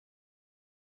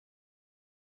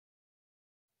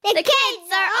The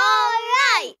kids are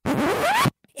alright!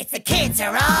 It's the Kids Are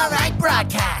Alright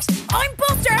broadcast. I'm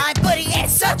Buster. I'm Buddy.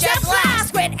 It's such a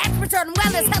blast with experts on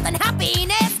wellness, health and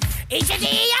happiness. Each of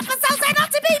the episodes are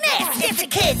not to be missed. It's the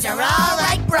Kids Are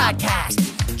Alright broadcast.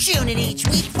 Tune in each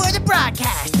week for the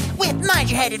broadcast with mind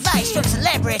your head advice from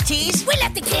celebrities. We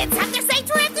let the kids have their say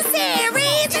throughout the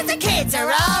series. It's the Kids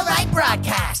Are Alright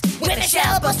broadcast with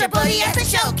Michelle, Buster, Buddy as the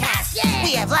showcast. Yeah.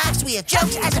 We have laughs, we have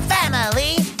jokes as a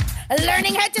family.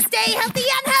 Learning how to stay healthy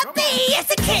and happy.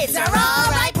 It's the Kids Are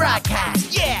Alright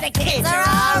broadcast. Yeah, the Kids Are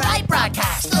Alright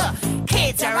broadcast. Look,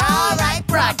 Kids Are Alright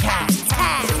broadcast.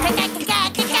 Yeah.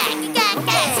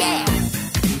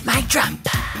 My drum.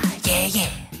 Yeah, yeah.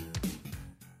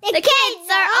 The kids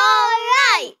are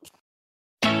alright!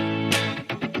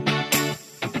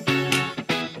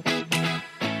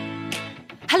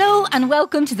 Hello and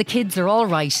welcome to The Kids Are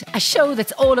Alright, a show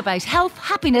that's all about health,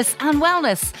 happiness and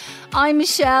wellness. I'm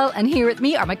Michelle and here with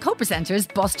me are my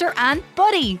co-presenters Buster and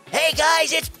Buddy. Hey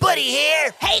guys, it's Buddy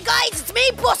here. Hey guys, it's me,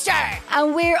 Buster.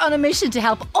 And we're on a mission to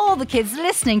help all the kids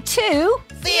listening to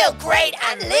feel great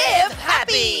and live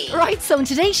happy. Right, so in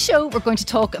today's show we're going to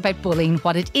talk about bullying,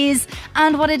 what it is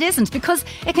and what it isn't, because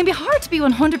it can be hard to be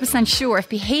 100% sure if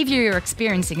behaviour you're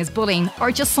experiencing is bullying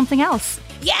or just something else.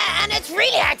 Yeah, and it's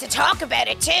really hard to talk about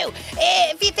it too,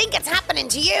 if you think it's happening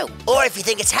to you. Or if you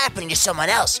think it's happening to someone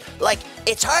else. Like,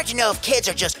 it's hard to know if kids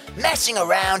are just messing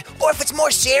around or if it's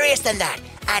more serious than that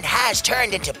and has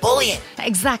turned into bullying.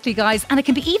 Exactly, guys, and it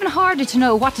can be even harder to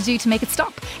know what to do to make it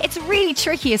stop. It's really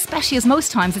tricky, especially as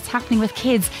most times it's happening with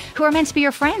kids who are meant to be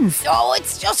your friends. Oh,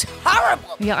 it's just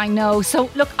horrible. Yeah, I know. So,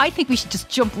 look, I think we should just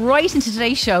jump right into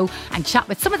today's show and chat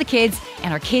with some of the kids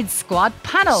in our Kids Squad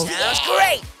panel. Sounds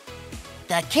great.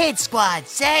 The Kids Squad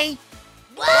say,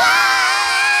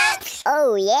 what?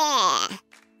 Oh yeah!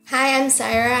 Hi, I'm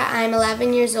Syra. I'm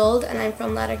 11 years old and I'm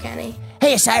from Letterkenny.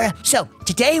 Hey, Syra. So,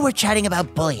 today we're chatting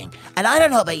about bullying. And I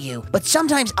don't know about you, but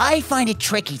sometimes I find it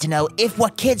tricky to know if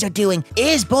what kids are doing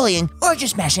is bullying or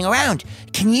just messing around.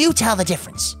 Can you tell the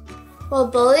difference? Well,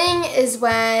 bullying is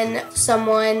when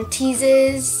someone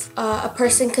teases a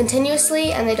person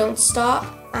continuously and they don't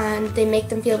stop and they make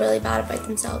them feel really bad about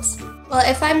themselves. Well,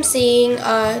 if I'm seeing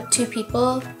two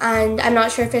people and I'm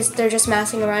not sure if they're just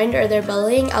messing around or they're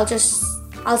bullying, I'll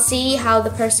see how the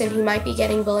person who might be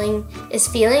getting bullying is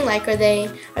feeling. Like, are they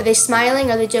smiling,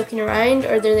 are they joking around,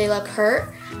 or do they look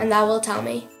hurt? And that will tell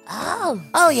me.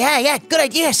 Oh yeah, good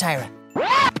idea, Syra.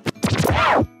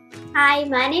 Hi,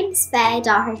 my name's Faye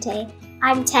Doherty.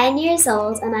 I'm 10 years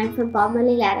old and I'm from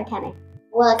Bullied, Letterkenny.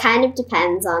 Well, it kind of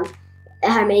depends on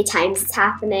how many times it's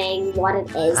happening, what it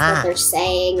is that they're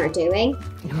saying or doing.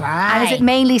 Right. And is it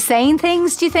mainly saying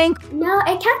things, do you think? No,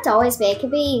 it can't always be. It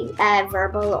could be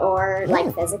verbal or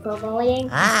like physical bullying.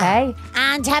 Okay.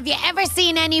 And have you ever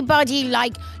seen anybody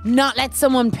like not let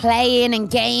someone play in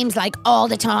games like all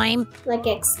the time? Like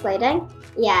excluding?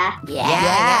 Yeah.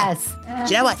 Yes.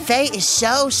 Do you know what? Faye is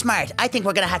so smart. I think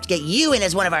we're going to have to get you in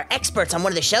as one of our experts on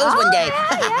one of the shows one day.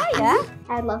 Yeah.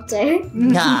 I'd love to.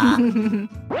 Nah.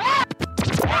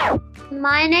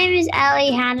 My name is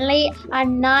Ellie Hanley.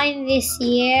 I'm 9 this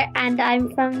year and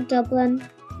I'm from Dublin.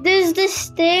 There's this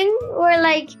thing where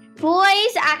like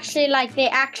boys actually they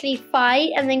actually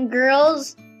fight, and then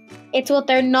girls, it's what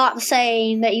they're not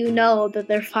saying that you know that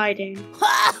they're fighting.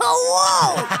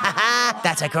 Whoa!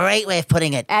 That's a great way of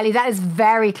putting it. Ellie, that is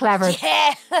very clever.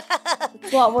 Yeah.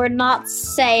 It's what we're not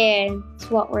saying.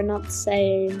 It's what we're not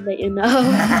saying that you know.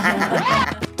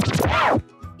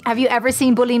 Have you ever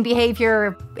seen bullying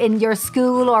behaviour in your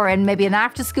school or in maybe an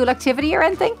after-school activity or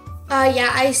anything? Yeah,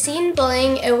 I seen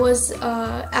bullying. It was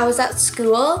I was at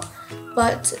school,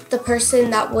 but the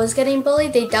person that was getting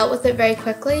bullied, they dealt with it very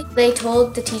quickly. They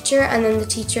told the teacher, and then the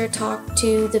teacher talked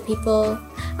to the people,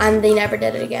 and they never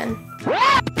did it again.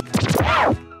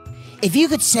 If you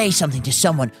could say something to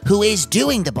someone who is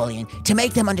doing the bullying to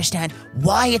make them understand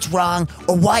why it's wrong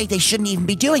or why they shouldn't even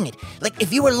be doing it, like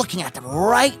if you were looking at them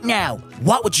right now,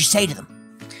 what would you say to them?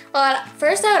 Well, at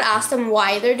first I would ask them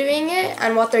why they're doing it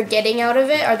and what they're getting out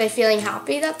of it. Are they feeling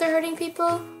happy that they're hurting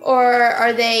people? Or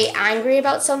are they angry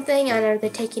about something and are they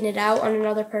taking it out on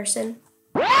another person?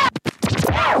 I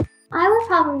would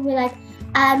probably be like,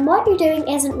 what you're doing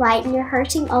isn't right and you're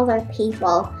hurting other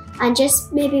people. And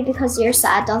just maybe because you're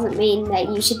sad doesn't mean that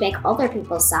you should make other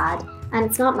people sad. And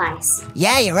it's not nice.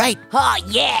 Yeah, you're right. Oh,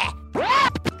 yeah.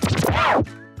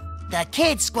 The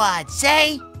Kids Squad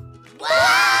say,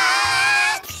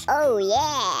 what? Oh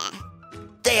yeah!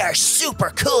 The they are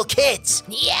super cool kids.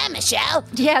 Yeah, Michelle.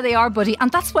 Yeah, they are, buddy. And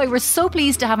that's why we're so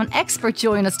pleased to have an expert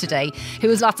join us today who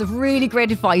has lots of really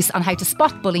great advice on how to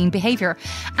spot bullying behaviour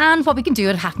and what we can do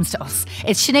if it happens to us.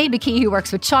 It's Sinéad McKee who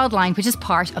works with Childline, which is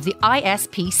part of the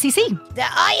ISPCC. The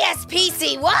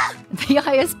ISPC what? The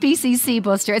ISPCC,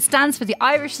 Buster. It stands for the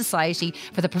Irish Society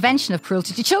for the Prevention of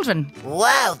Cruelty to Children.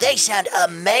 Wow, they sound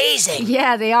amazing.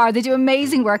 Yeah, they are. They do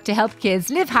amazing work to help kids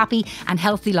live happy and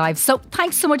healthy lives. So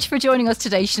thanks so much for joining us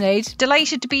today, Sinead.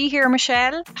 Delighted to be here,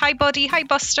 Michelle. Hi, buddy. Hi,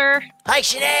 Buster. Hi,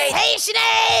 Sinead. Hey,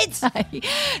 Sinead. Hi.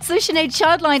 So, Sinead,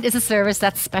 Childline is a service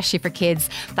that's especially for kids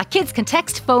that kids can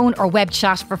text, phone or web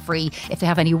chat for free if they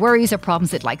have any worries or problems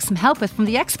they'd like some help with from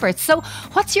the experts. So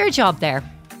what's your job there?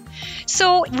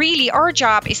 So really our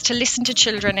job is to listen to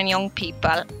children and young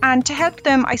people and to help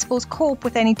them, I suppose, cope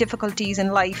with any difficulties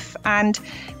in life. And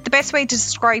the best way to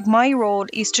describe my role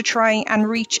is to try and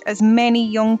reach as many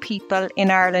young people in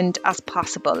Ireland as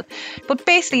possible. But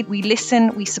basically we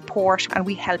listen, we support and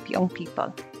we help young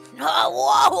people.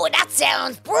 Oh, whoa, that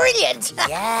sounds brilliant.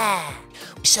 Yeah.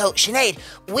 So, Sinead,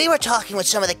 we were talking with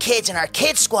some of the kids in our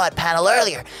Kids Squad panel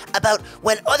earlier about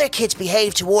when other kids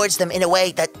behave towards them in a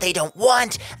way that they don't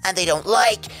want and they don't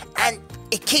like, and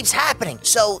it keeps happening.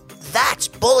 So that's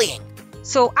bullying.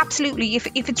 So absolutely, if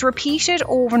it's repeated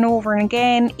over and over and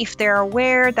again, if they're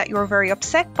aware that you're very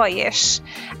upset by it,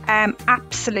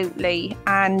 absolutely.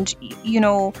 And,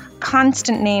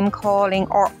 constant name calling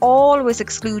or always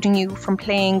excluding you from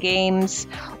playing games,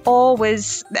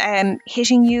 always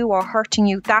hitting you or hurting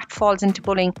you, that falls into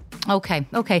bullying. Okay.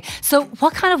 So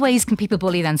what kind of ways can people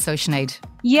bully then, so Sinead?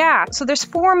 Yeah, so there's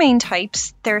 4 main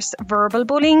types. There's verbal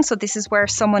bullying. So this is where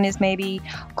someone is maybe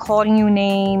calling you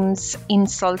names,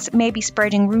 insults, maybe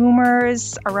spreading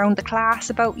rumours around the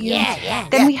class about you.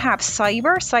 Then we have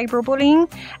cyberbullying,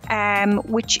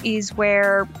 which is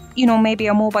where, maybe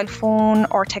a mobile phone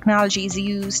or technology is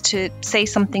used to say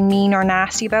something mean or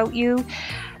nasty about you.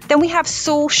 Then we have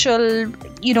social,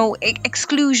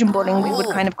 exclusion bullying, we would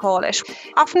kind of call it.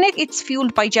 Often it's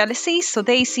fueled by jealousy. So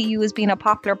they see you as being a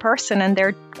popular person and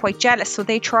they're quite jealous. So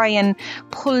they try and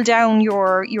pull down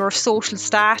your social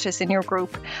status in your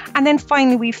group. And then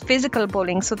finally, we have physical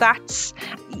bullying. So that's,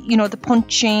 the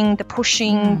punching, the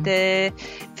pushing, the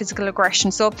physical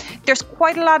aggression. So there's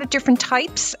quite a lot of different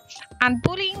types. And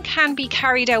bullying can be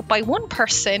carried out by one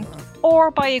person or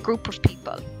by a group of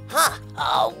people. Huh.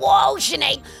 Oh, whoa,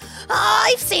 Sinead.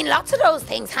 I've seen lots of those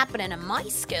things happening in my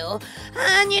school.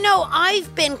 And,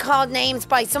 I've been called names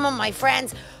by some of my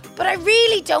friends, but I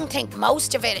really don't think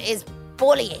most of it is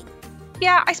bullying.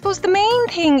 Yeah, I suppose the main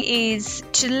thing is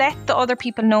to let the other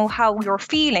people know how you're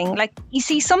feeling. Like, you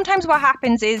see, sometimes what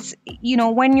happens is,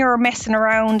 when you're messing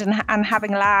around and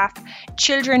having a laugh,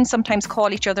 children sometimes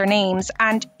call each other names.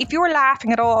 And if you're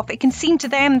laughing it off, it can seem to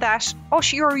them that,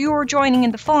 you're joining in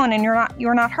the fun and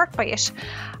you're not hurt by it.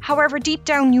 However, deep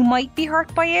down, you might be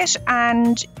hurt by it.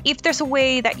 And if there's a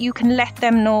way that you can let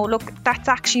them know, look, that's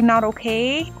actually not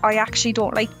okay. I actually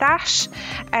don't like that.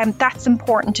 That's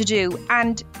important to do.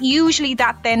 And usually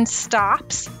that then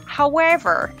stops.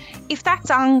 However, if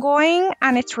that's ongoing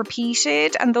and it's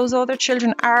repeated and those other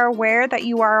children are aware that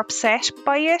you are upset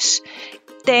by it,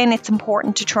 then it's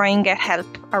important to try and get help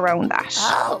around that.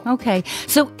 Oh. Okay.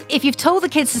 So if you've told the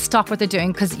kids to stop what they're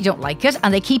doing because you don't like it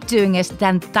and they keep doing it,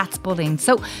 then that's bullying.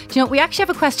 So, we actually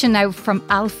have a question now from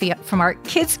Alfie from our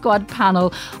Kids Squad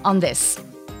panel on this.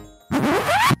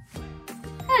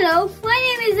 Hello,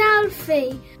 my name is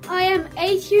Alfie. I am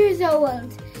 8 years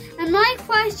old. And my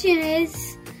question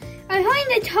is, I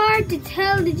find it hard to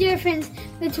tell the difference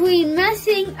between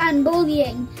messing and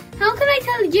bullying. How can I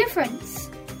tell the difference?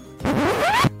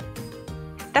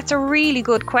 That's a really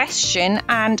good question,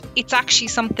 and it's actually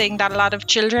something that a lot of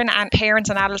children and parents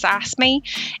and adults ask me.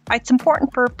 It's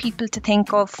important for people to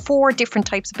think of 4 different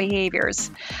types of behaviours.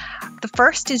 The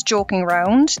first is joking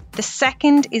around. The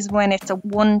second is when it's a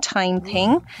one-time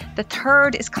thing. The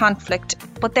third is conflict.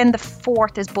 But then the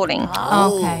fourth is bullying.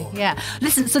 Oh. Okay, yeah.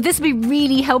 Listen, so this would be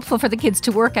really helpful for the kids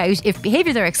to work out if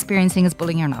behaviour they're experiencing is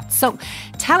bullying or not. So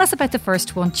tell us about the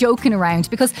first one, joking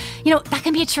around, because, that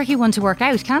can be a tricky one to work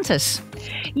out, can't it?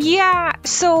 Yeah,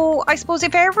 so I suppose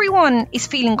if everyone is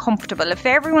feeling comfortable, if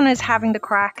everyone is having the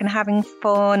crack and having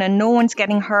fun and no one's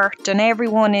getting hurt and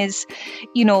everyone is,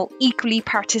 equally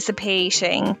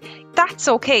participating, that's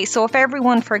okay. So if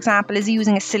everyone, for example, is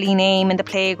using a silly name in the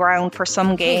playground for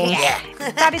some games,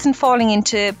 that isn't falling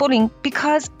into bullying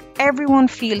because everyone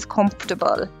feels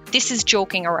comfortable. This is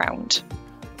joking around.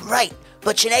 Right.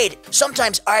 But Sinead,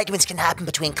 sometimes arguments can happen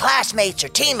between classmates or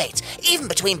teammates, even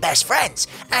between best friends.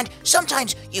 And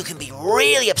sometimes you can be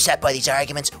really upset by these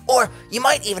arguments, or you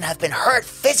might even have been hurt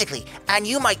physically, and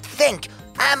you might think,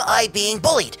 am I being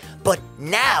bullied? But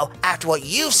now, after what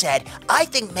you've said, I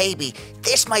think maybe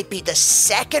this might be the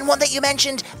second one that you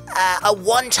mentioned, a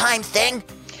one-time thing.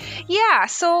 Yeah,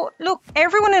 so look,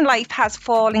 everyone in life has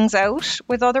fallings out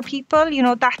with other people. You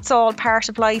know, that's all part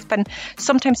of life. And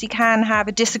sometimes you can have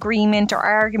a disagreement or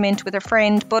argument with a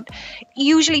friend, but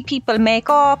usually people make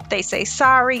up, they say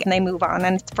sorry, and they move on,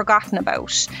 and it's forgotten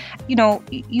about. You know,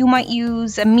 you might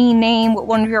use a mean name with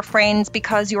one of your friends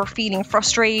because you're feeling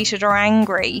frustrated or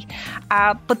angry,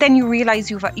 but then you realise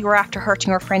you were after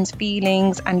hurting your friend's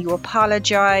feelings, and you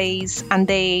apologise, and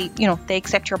they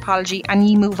accept your apology, and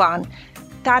you move on.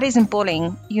 That isn't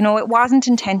bullying. You know, it wasn't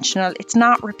intentional. It's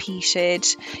not repeated.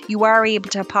 You are able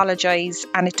to apologise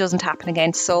and it doesn't happen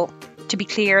again. So to be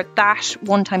clear, that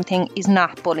one-time thing is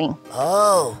not bullying.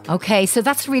 Oh. Okay, so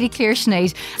that's really clear,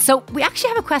 Sinead. So we actually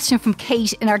have a question from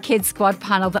Kate in our Kids Squad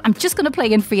panel that I'm just going to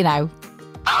play in for you now.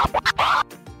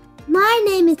 My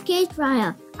name is Kate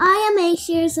Ryle. I am 8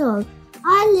 years old.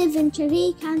 I live in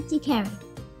Tralee, County Kerry.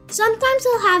 Sometimes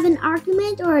I'll have an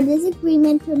argument or a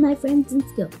disagreement with my friends in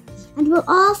school, and we'll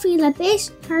all feel a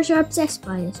bit hurt or upset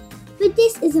by it. But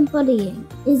this isn't bullying,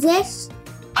 is it?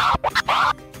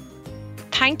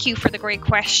 Thank you for the great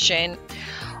question.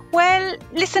 Well,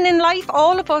 listen, in life,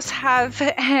 all of us have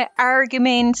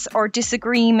arguments or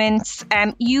disagreements.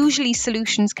 Usually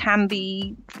solutions can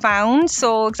be found.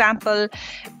 So, example,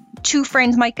 two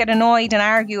friends might get annoyed and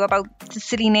argue about the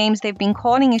silly names they've been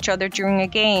calling each other during a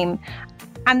game.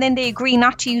 And then they agree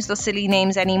not to use those silly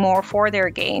names anymore for their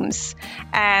games.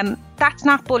 That's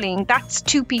not bullying. That's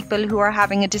two people who are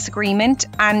having a disagreement,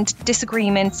 and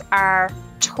disagreements are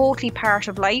totally part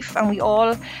of life, and we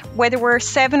all, whether we're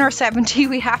 7 or 70,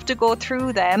 we have to go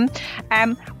through them.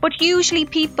 But usually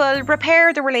people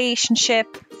repair the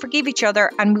relationship, forgive each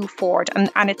other and move forward,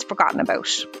 and it's forgotten about.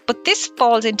 But this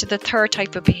falls into the third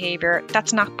type of behaviour.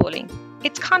 That's not bullying.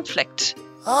 It's conflict.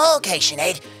 Okay,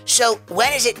 Sinead. So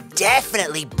when is it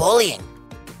definitely bullying?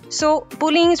 So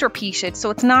bullying is repeated,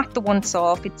 so it's not the once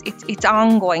off, it's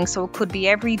ongoing, so it could be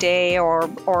every day or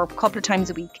a couple of times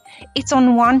a week. It's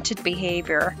unwanted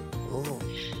behaviour.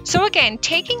 So again,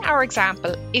 taking our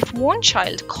example, if one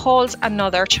child calls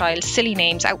another child silly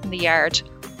names out in the yard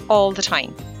all the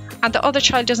time, and the other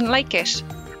child doesn't like it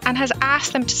and has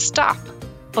asked them to stop,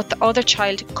 but the other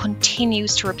child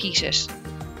continues to repeat it,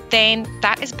 then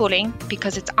that is bullying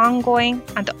because it's ongoing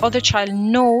and the other child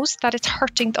knows that it's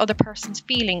hurting the other person's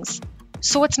feelings.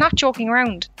 So it's not joking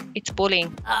around, it's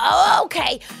bullying. Oh,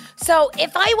 okay. So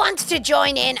if I wanted to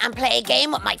join in and play a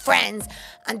game with my friends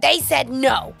and they said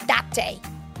no that day,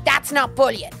 that's not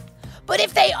bullying. But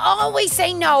if they always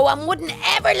say no and wouldn't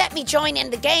ever let me join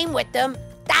in the game with them,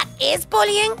 that is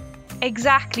bullying?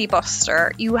 Exactly,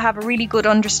 Buster. You have a really good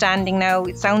understanding now.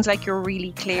 It sounds like you're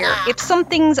really clear. If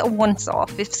something's a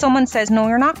once-off, if someone says, no,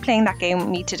 you're not playing that game with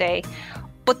me today,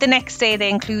 but the next day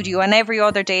they include you and every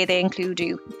other day they include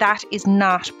you, that is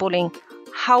not bullying.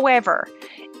 However,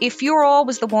 if you're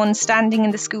always the one standing in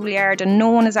the schoolyard and no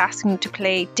one is asking you to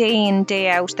play day in,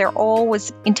 day out, they're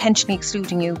always intentionally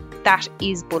excluding you, that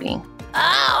is bullying.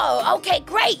 Oh, okay,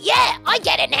 great. Yeah, I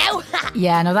get it now.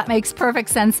 Yeah, no, that makes perfect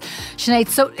sense, Sinead.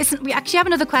 So listen, we actually have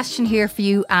another question here for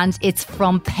you, and it's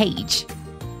from Paige.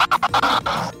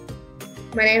 My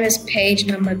name is Paige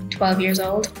and I'm 12 years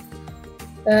old.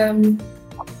 I'm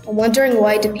wondering,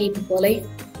 why do people bully?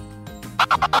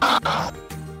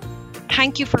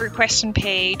 Thank you for your question,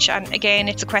 Paige. And again,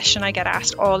 it's a question I get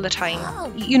asked all the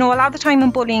time. You know, a lot of the time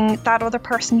in bullying, that other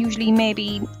person usually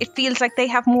maybe, it feels like they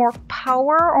have more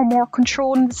power or more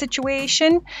control in the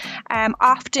situation.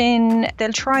 Often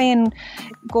they'll try and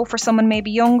go for someone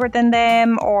maybe younger than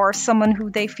them or someone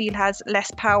who they feel has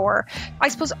less power. I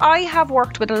suppose I have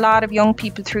worked with a lot of young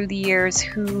people through the years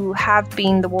who have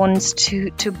been the ones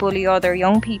to bully other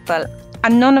young people.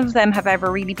 And none of them have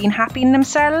ever really been happy in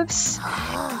themselves.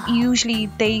 Usually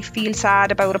they feel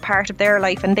sad about a part of their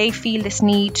life and they feel this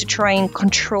need to try and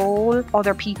control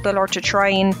other people or to try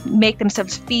and make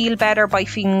themselves feel better by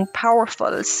feeling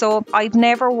powerful. So I've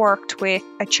never worked with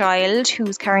a child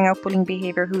who's carrying out bullying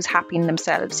behaviour who's happy in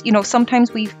themselves. You know,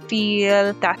 sometimes we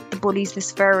feel that the bully's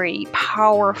this very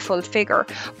powerful figure,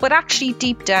 but actually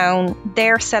deep down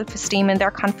their self-esteem and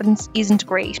their confidence isn't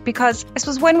great, because I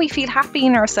suppose when we feel happy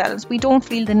in ourselves, we don't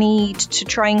feel the need to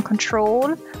try and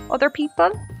control other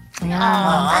people.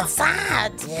 That's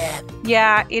sad.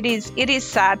 Yeah, it is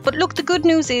sad. But look, the good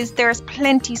news is there's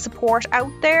plenty support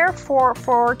out there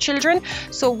for children.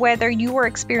 So whether you are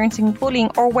experiencing bullying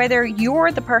or whether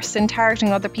you're the person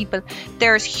targeting other people,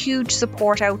 there's huge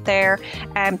support out there.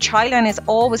 Childline is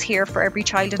always here for every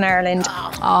child in Ireland.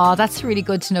 Oh, that's really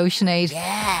good to know, Sinead.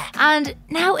 Yeah. And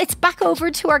now it's back over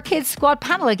to our Kids Squad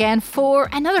panel again for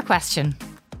another question.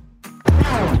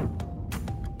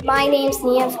 My name's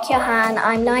Sinéad McKee.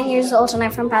 I'm 9 years old and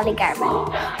I'm from Ballygarman.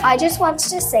 I just wanted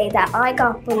to say that I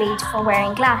got bullied for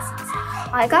wearing glasses.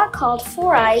 I got called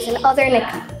Four Eyes and other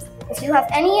nicknames. If you have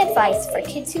any advice for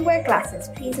kids who wear glasses,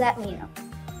 please let me know.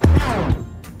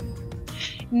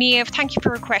 Niamh, thank you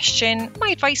for your question. My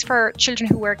advice for children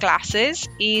who wear glasses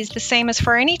is the same as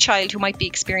for any child who might be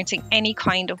experiencing any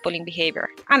kind of bullying behaviour.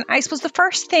 And I suppose the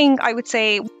first thing I would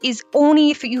say is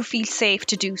only if you feel safe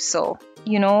to do so.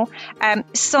 You know,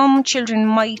 some children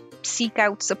might seek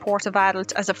out supportive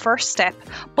adults as a first step,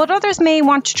 but others may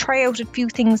want to try out a few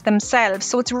things themselves.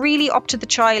 So it's really up to the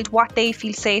child what they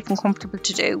feel safe and comfortable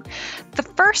to do. The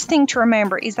first thing to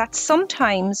remember is that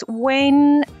sometimes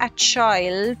when a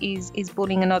child is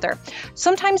bullying another,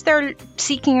 sometimes they're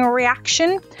seeking a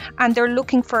reaction and they're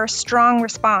looking for a strong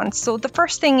response. So the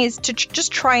first thing is to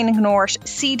just try and ignore it.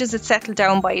 See, does it settle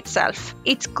down by itself?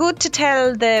 It's good to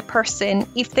tell the person,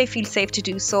 if they feel safe to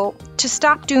do so, to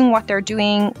stop doing what they're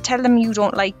doing, tell them you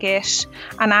don't like it,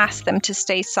 and ask them to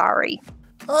stay sorry.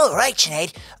 Oh, right,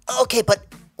 Sinead. Okay, but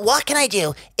what can I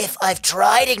do if I've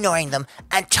tried ignoring them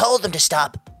and told them to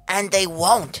stop and they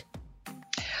won't?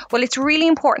 Well, it's really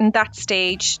important at that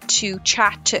stage to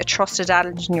chat to a trusted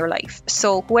adult in your life.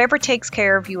 So whoever takes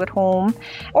care of you at home,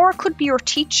 or it could be your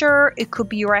teacher, it could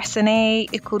be your SNA,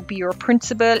 it could be your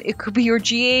principal, it could be your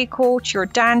GA coach, your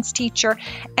dance teacher,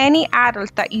 any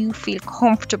adult that you feel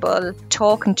comfortable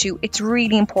talking to. It's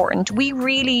really important. We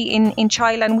really, in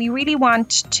Childline, we really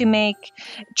want to make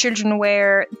children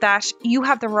aware that you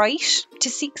have the right to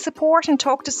seek support and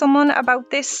talk to someone about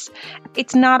this.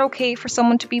 It's not okay for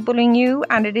someone to be bullying you,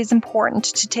 and it is important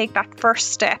to take that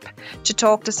first step to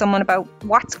talk to someone about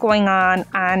what's going on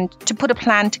and to put a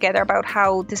plan together about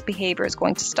how this behaviour is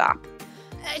going to stop.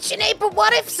 Sinead, but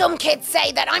what if some kids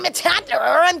say that I'm a tattler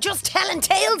or I'm just telling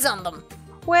tales on them?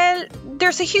 Well,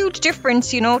 there's a huge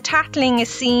difference, you know. Tattling is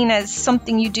seen as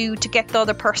something you do to get the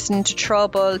other person into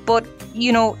trouble, but,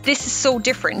 you know, this is so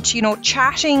different. You know,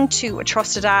 chatting to a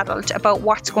trusted adult about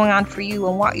what's going on for you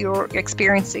and what you're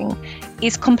experiencing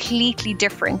is completely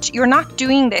different. You're not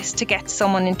doing this to get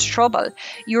someone into trouble.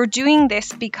 You're doing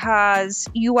this because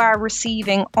you are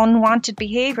receiving unwanted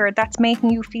behaviour that's making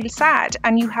you feel sad,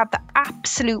 and you have the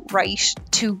absolute right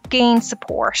to gain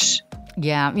support.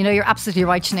 Yeah, you know, you're absolutely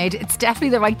right, Sinead. It's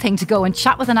definitely the right thing to go and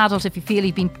chat with an adult if you feel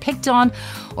you've been picked on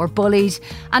or bullied.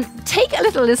 And take a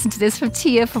little listen to this from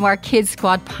Tia from our Kids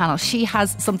Squad panel. She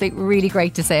has something really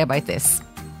great to say about this.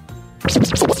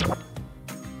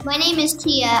 My name is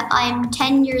Tia. I'm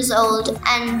 10 years old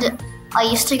and I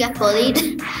used to get bullied.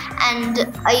 And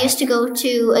I used to go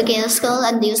to a Gaelic school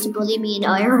and they used to bully me in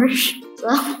Irish. So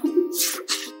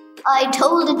I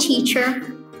told the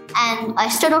teacher, and I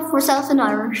stood up for myself in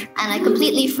Irish, and I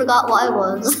completely forgot what I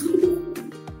was.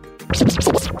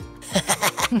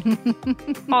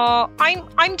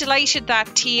 I'm delighted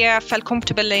that Tia felt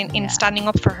comfortable in standing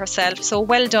up for herself. So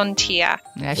well done, Tia.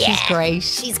 Yeah, she's great.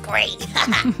 She's great.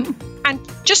 And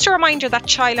just a reminder that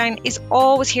Childline is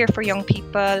always here for young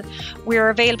people. We're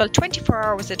available 24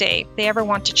 hours a day if they ever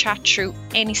want to chat through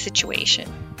any situation.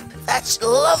 That's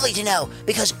lovely to know,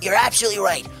 because you're absolutely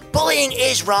right. Bullying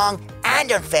is wrong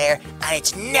and unfair, and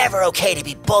it's never okay to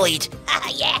be bullied.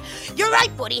 Yeah, you're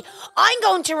right, buddy. I'm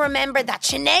going to remember that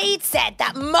Sinead said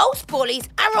that most bullies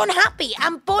are unhappy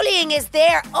and bullying is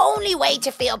their only way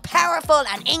to feel powerful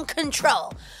and in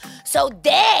control. So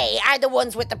they are the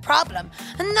ones with the problem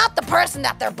and not the person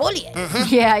that they're bullying.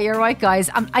 Mm-hmm. Yeah, you're right, guys.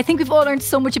 I think we've all learned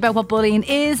so much about what bullying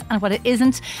is and what it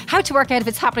isn't, how to work out if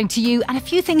it's happening to you, and a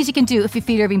few things you can do if you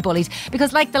feel you're being bullied.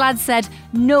 Because like the lads said,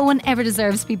 no one ever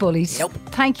deserves to be bullied. Nope.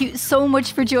 Thank you so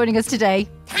much for joining us today.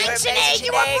 Thanks, Sinead.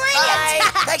 You were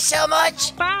brilliant. Bye. Thanks so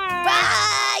much. Bye.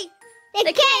 Bye.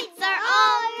 The kids are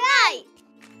all right.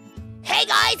 Hey,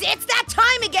 guys, it's that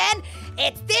time again.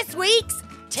 It's this week's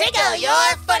Tickle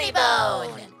Your Funny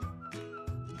Bone.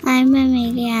 I'm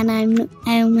Amelia and I'm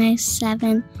almost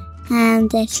 7,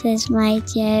 and this is my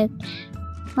joke.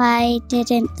 Why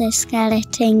didn't the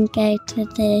skeleton go to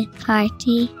the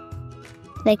party?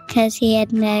 Because he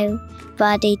had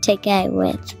nobody to go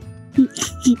with.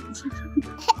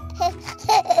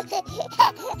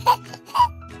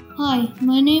 Hi,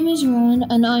 my name is Rowan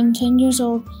and I'm 10 years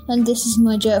old, and this is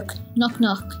my joke. Knock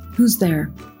knock. Who's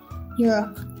there?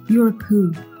 Europe. You're a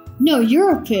poo. No,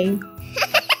 you're a poo.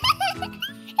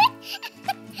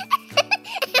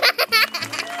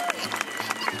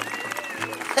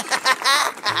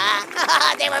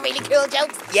 They were really cool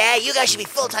jokes. Yeah, you guys should be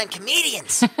full-time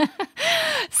comedians.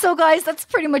 So guys, that's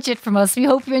pretty much it from us. We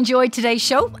hope you enjoyed today's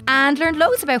show and learned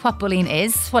loads about what bullying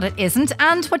is, what it isn't,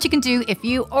 and what you can do if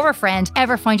you or a friend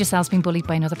ever find yourselves being bullied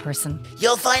by another person.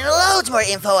 You'll find loads more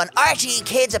info on RTE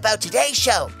Kids about today's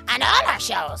show. And all our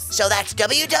shows. So that's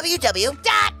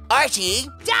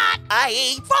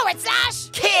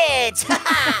www.rte.ie/kids.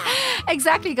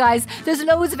 Exactly, guys. There's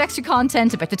loads of extra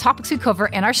content about the topics we cover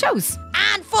in our shows.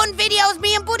 And fun videos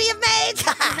me and Buddy have made.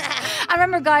 And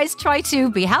remember, guys, try to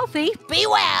be healthy, be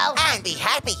well, and be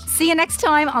happy. See you next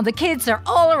time on The Kids Are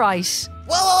All Right.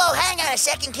 Whoa, hang on a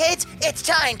second, kids. It's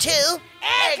time to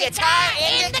air guitar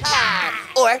in the car.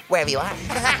 Or wherever you are.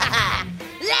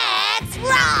 Let's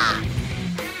rock!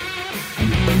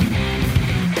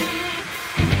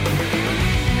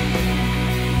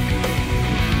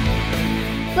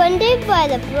 Funded by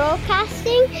the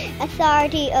Broadcasting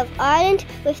Authority of Ireland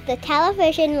with the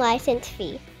television licence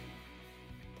fee.